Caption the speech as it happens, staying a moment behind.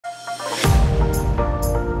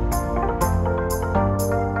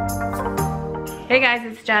guys,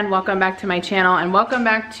 it's Jen. Welcome back to my channel and welcome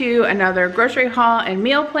back to another grocery haul and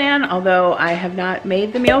meal plan. Although I have not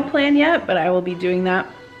made the meal plan yet, but I will be doing that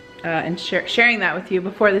and sharing that with you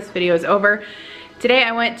before this video is over. Today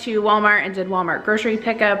I went to Walmart and did Walmart grocery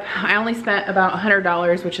pickup. I only spent about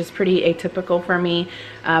 $100, which is pretty atypical for me,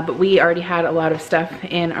 but we already had a lot of stuff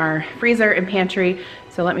in our freezer and pantry,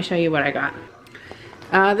 so let me show you what I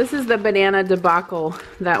got. This is the banana debacle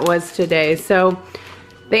that was today. So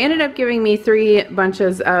they ended up giving me 3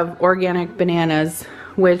 bunches of organic bananas,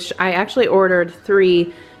 which I actually ordered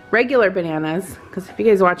 3 regular bananas, because if you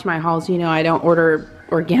guys watch my hauls, you know I don't order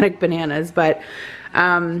organic bananas, but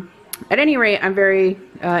at any rate, I'm very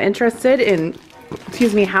interested in,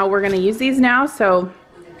 how we're gonna use these now. So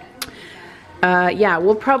yeah,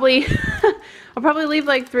 we'll probably, I'll probably leave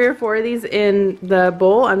like 3 or 4 of these in the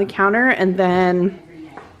bowl on the counter, and then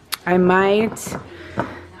I might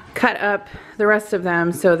cut up the rest of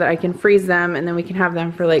them so that I can freeze them, and then we can have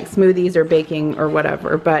them for like smoothies or baking or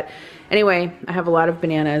whatever. But anyway, I have a lot of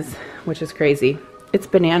bananas, which is crazy. It's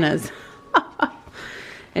bananas.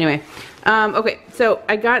 Anyway, okay, so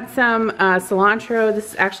I got some cilantro.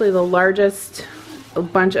 This is actually the largest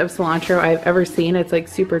bunch of cilantro I've ever seen. It's like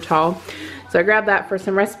super tall. So I grabbed that for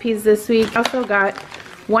some recipes this week. I also got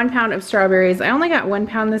 1 pound of strawberries. I only got 1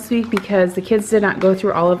 pound this week because the kids did not go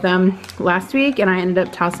through all of them last week, and I ended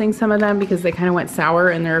up tossing some of them because they kind of went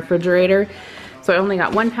sour in the refrigerator. So I only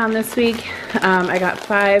got 1 pound this week. I got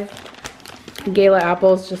 5 Gala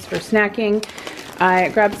apples just for snacking. I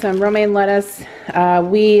grabbed some romaine lettuce.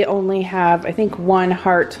 We only have, I think, 1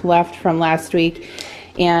 heart left from last week,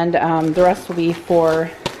 and the rest will be for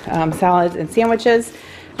salads and sandwiches.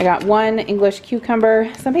 I got 1 English cucumber.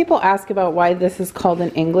 Some people ask about why this is called an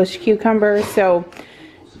English cucumber. So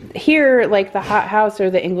here, like the Hot House or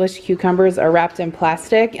the English cucumbers are wrapped in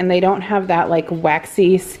plastic, and they don't have that like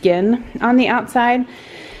waxy skin on the outside.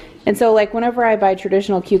 And so like whenever I buy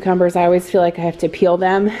traditional cucumbers, I always feel like I have to peel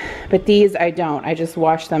them, but these I don't. I just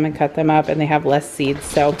wash them and cut them up, and they have less seeds.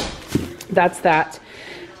 So that's that.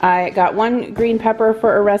 I got 1 green pepper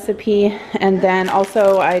for a recipe, and then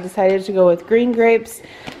also I decided to go with green grapes.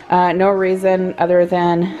 No reason other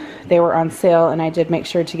than they were on sale, and I did make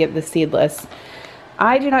sure to get the seedless.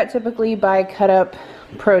 I do not typically buy cut up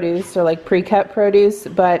produce or like pre-cut produce,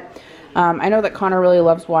 but I know that Connor really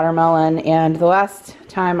loves watermelon, and the last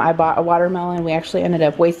time I bought a watermelon, we actually ended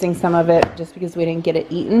up wasting some of it just because we didn't get it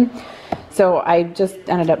eaten. So I just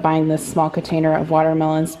ended up buying this small container of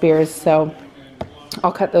watermelon spears, so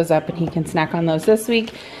I'll cut those up and he can snack on those this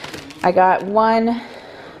week. I got 1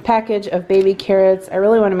 package of baby carrots. I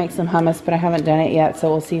really want to make some hummus, but I haven't done it yet, so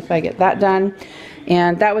we'll see if I get that done.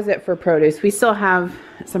 And that was it for produce. We still have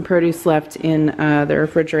some produce left in the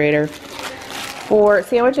refrigerator. For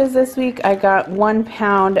sandwiches this week, I got 1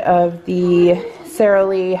 pound of the Sara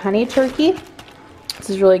Lee honey turkey. This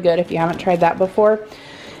is really good if you haven't tried that before.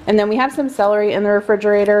 And then we have some celery in the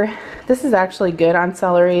refrigerator. This is actually good on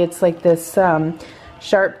celery. It's like this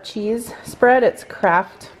sharp cheese spread. It's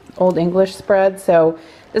Kraft Old English spread. So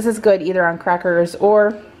this is good either on crackers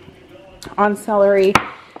or on celery.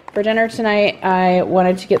 For dinner tonight, I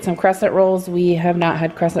wanted to get some crescent rolls. We have not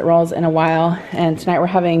had crescent rolls in a while, and tonight we're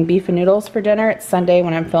having beef and noodles for dinner. It's Sunday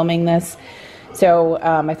when I'm filming this, so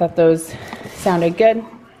I thought those sounded good.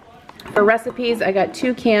 For recipes, I got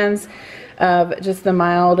 2 cans of just the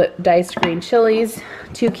mild diced green chilies,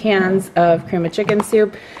 2 cans of cream of chicken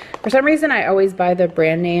soup. For some reason, I always buy the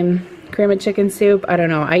brand name cream of chicken soup. I don't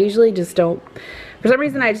know. I usually just don't. For some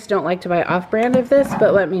reason, I just don't like to buy off-brand of this,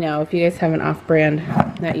 but let me know if you guys have an off-brand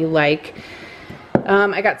that you like.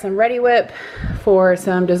 I got some Ready Whip for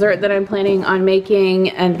some dessert that I'm planning on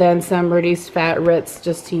making, and then some reduced fat Ritz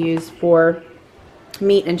just to use for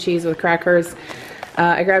meat and cheese with crackers.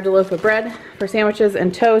 I grabbed a loaf of bread for sandwiches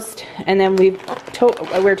and toast, and then we're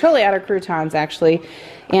totally out of croutons actually,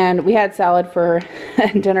 and we had salad for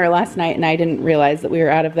dinner last night, and I didn't realize that we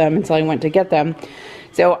were out of them until I went to get them.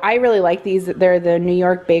 So I really like these. They're the New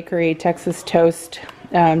York Bakery Texas Toast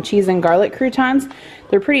cheese and garlic croutons.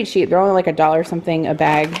 They're pretty cheap. They're only like $1 something a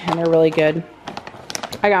bag, and they're really good.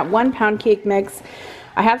 I got 1 pound cake mix.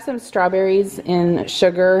 I have some strawberries in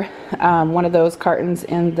sugar, one of those cartons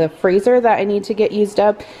in the freezer that I need to get used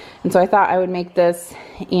up. And so I thought I would make this,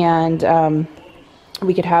 and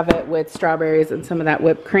we could have it with strawberries and some of that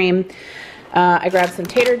whipped cream. I grabbed some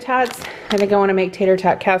tater tots. I think I want to make tater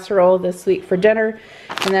tot casserole this week for dinner.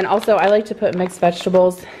 And then also I like to put mixed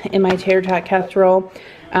vegetables in my tater tot casserole.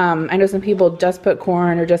 I know some people just put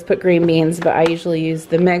corn or just put green beans, but I usually use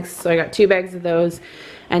the mix. So I got 2 bags of those.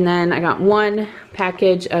 And then I got 1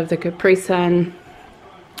 package of the Capri Sun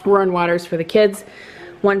Roaring Waters for the kids.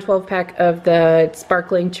 one 12-pack of the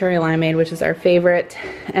sparkling cherry limeade, which is our favorite.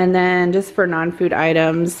 And then just for non-food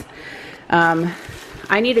items,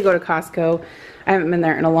 I need to go to Costco. I haven't been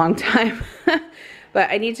there in a long time. But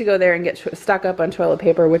I need to go there and get stock up on toilet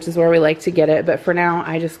paper, which is where we like to get it. But for now,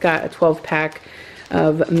 I just got a 12-pack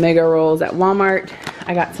of mega rolls at Walmart.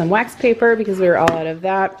 I got some wax paper because we were all out of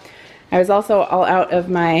that. I was also all out of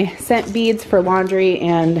my scent beads for laundry,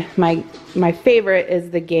 and my favorite is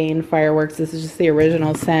the Gain fireworks. This is just the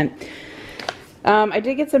original scent. I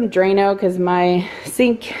did get some Drano because my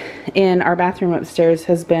sink in our bathroom upstairs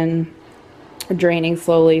has been draining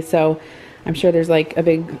slowly, so I'm sure there's like a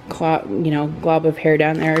big glob of hair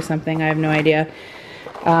down there or something. I have no idea.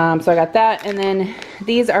 So I got that, and then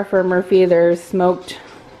these are for Murphy. They're smoked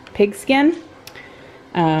pig skin.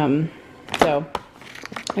 So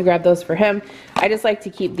I grabbed those for him. I just like to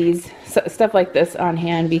keep these stuff like this on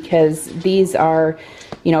hand because these are,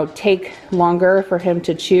 take longer for him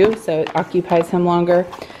to chew, so it occupies him longer.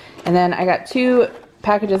 And then I got 2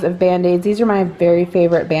 packages of Band-Aids. These are my very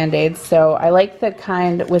favorite Band-Aids. So I like the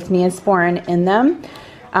kind with Neosporin in them.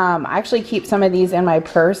 I actually keep some of these in my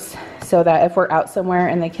purse so that if we're out somewhere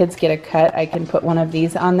and the kids get a cut, I can put one of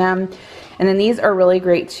these on them. And then these are really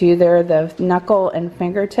great too. They're the knuckle and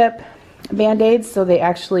fingertip Band-Aids, so they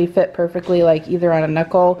actually fit perfectly like either on a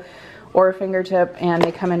knuckle or a fingertip, and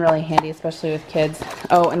they come in really handy, especially with kids.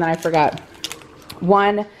 Oh, and then I forgot.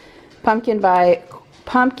 1 pumpkin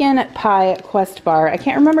pie Quest bar. I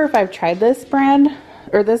can't remember if I've tried this brand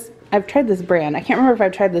or I've tried this brand. I can't remember if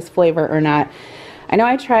I've tried this flavor or not. I know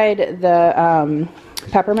I tried the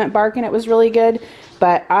peppermint bark and it was really good,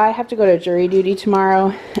 but I have to go to jury duty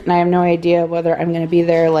tomorrow and I have no idea whether I'm going to be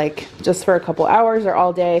there like just for a couple hours or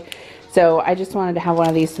all day. So I just wanted to have one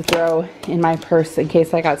of these to throw in my purse in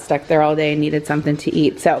case I got stuck there all day and needed something to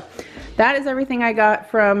eat. So that is everything I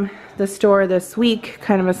got from the store this week,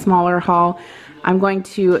 kind of a smaller haul. I'm going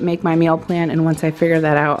to make my meal plan, and once I figure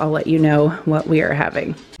that out, I'll let you know what we are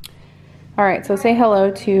having. All right, so say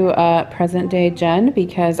hello to present day Jen,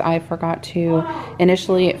 because I forgot to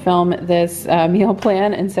initially film this meal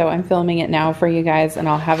plan, and so I'm filming it now for you guys, and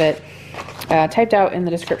I'll have it typed out in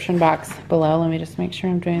the description box below. Let me just make sure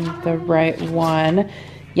I'm doing the right one.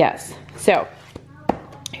 Yes, so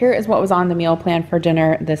here is what was on the meal plan for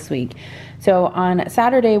dinner this week. So on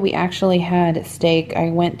Saturday, we actually had steak. I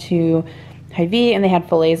went to Hy-Vee and they had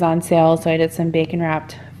fillets on sale, so I did some bacon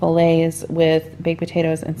wrapped fillets with baked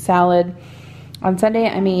potatoes and salad. On Sunday,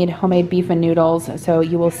 I made homemade beef and noodles, so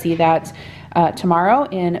you will see that tomorrow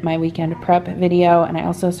in my weekend prep video, and I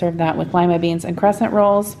also served that with lima beans and crescent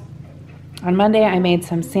rolls. On Monday, I made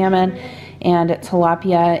some salmon and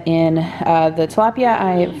tilapia. In the tilapia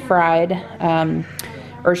I fried,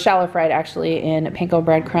 or shallow fried actually, in panko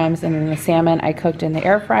breadcrumbs, and then the salmon I cooked in the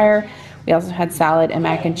air fryer. We also had salad and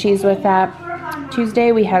mac and cheese with that.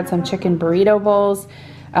 Tuesday, we had some chicken burrito bowls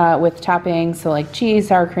with toppings, so like cheese,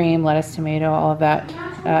 sour cream, lettuce, tomato, all of that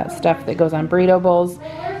stuff that goes on burrito bowls.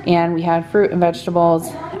 And we had fruit and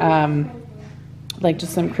vegetables, like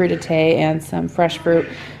just some crudité and some fresh fruit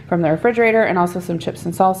from the refrigerator, and also some chips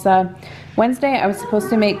and salsa. Wednesday, I was supposed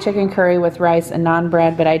to make chicken curry with rice and naan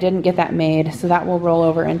bread, but I didn't get that made, so that will roll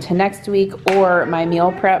over into next week or my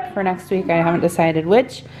meal prep for next week. I haven't decided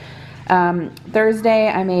which. Thursday,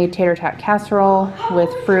 I made tater tot casserole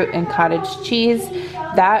with fruit and cottage cheese.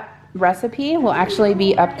 That recipe will actually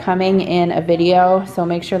be upcoming in a video, so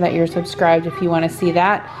make sure that you're subscribed if you want to see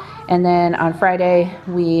that. And then on Friday,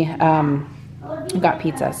 we got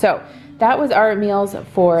pizza. So that was our meals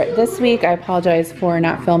for this week. I apologize for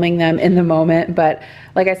not filming them in the moment, but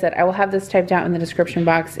like I said, I will have this typed out in the description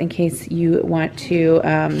box in case you want to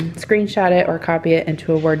screenshot it or copy it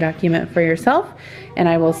into a Word document for yourself. And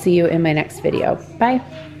I will see you in my next video. Bye.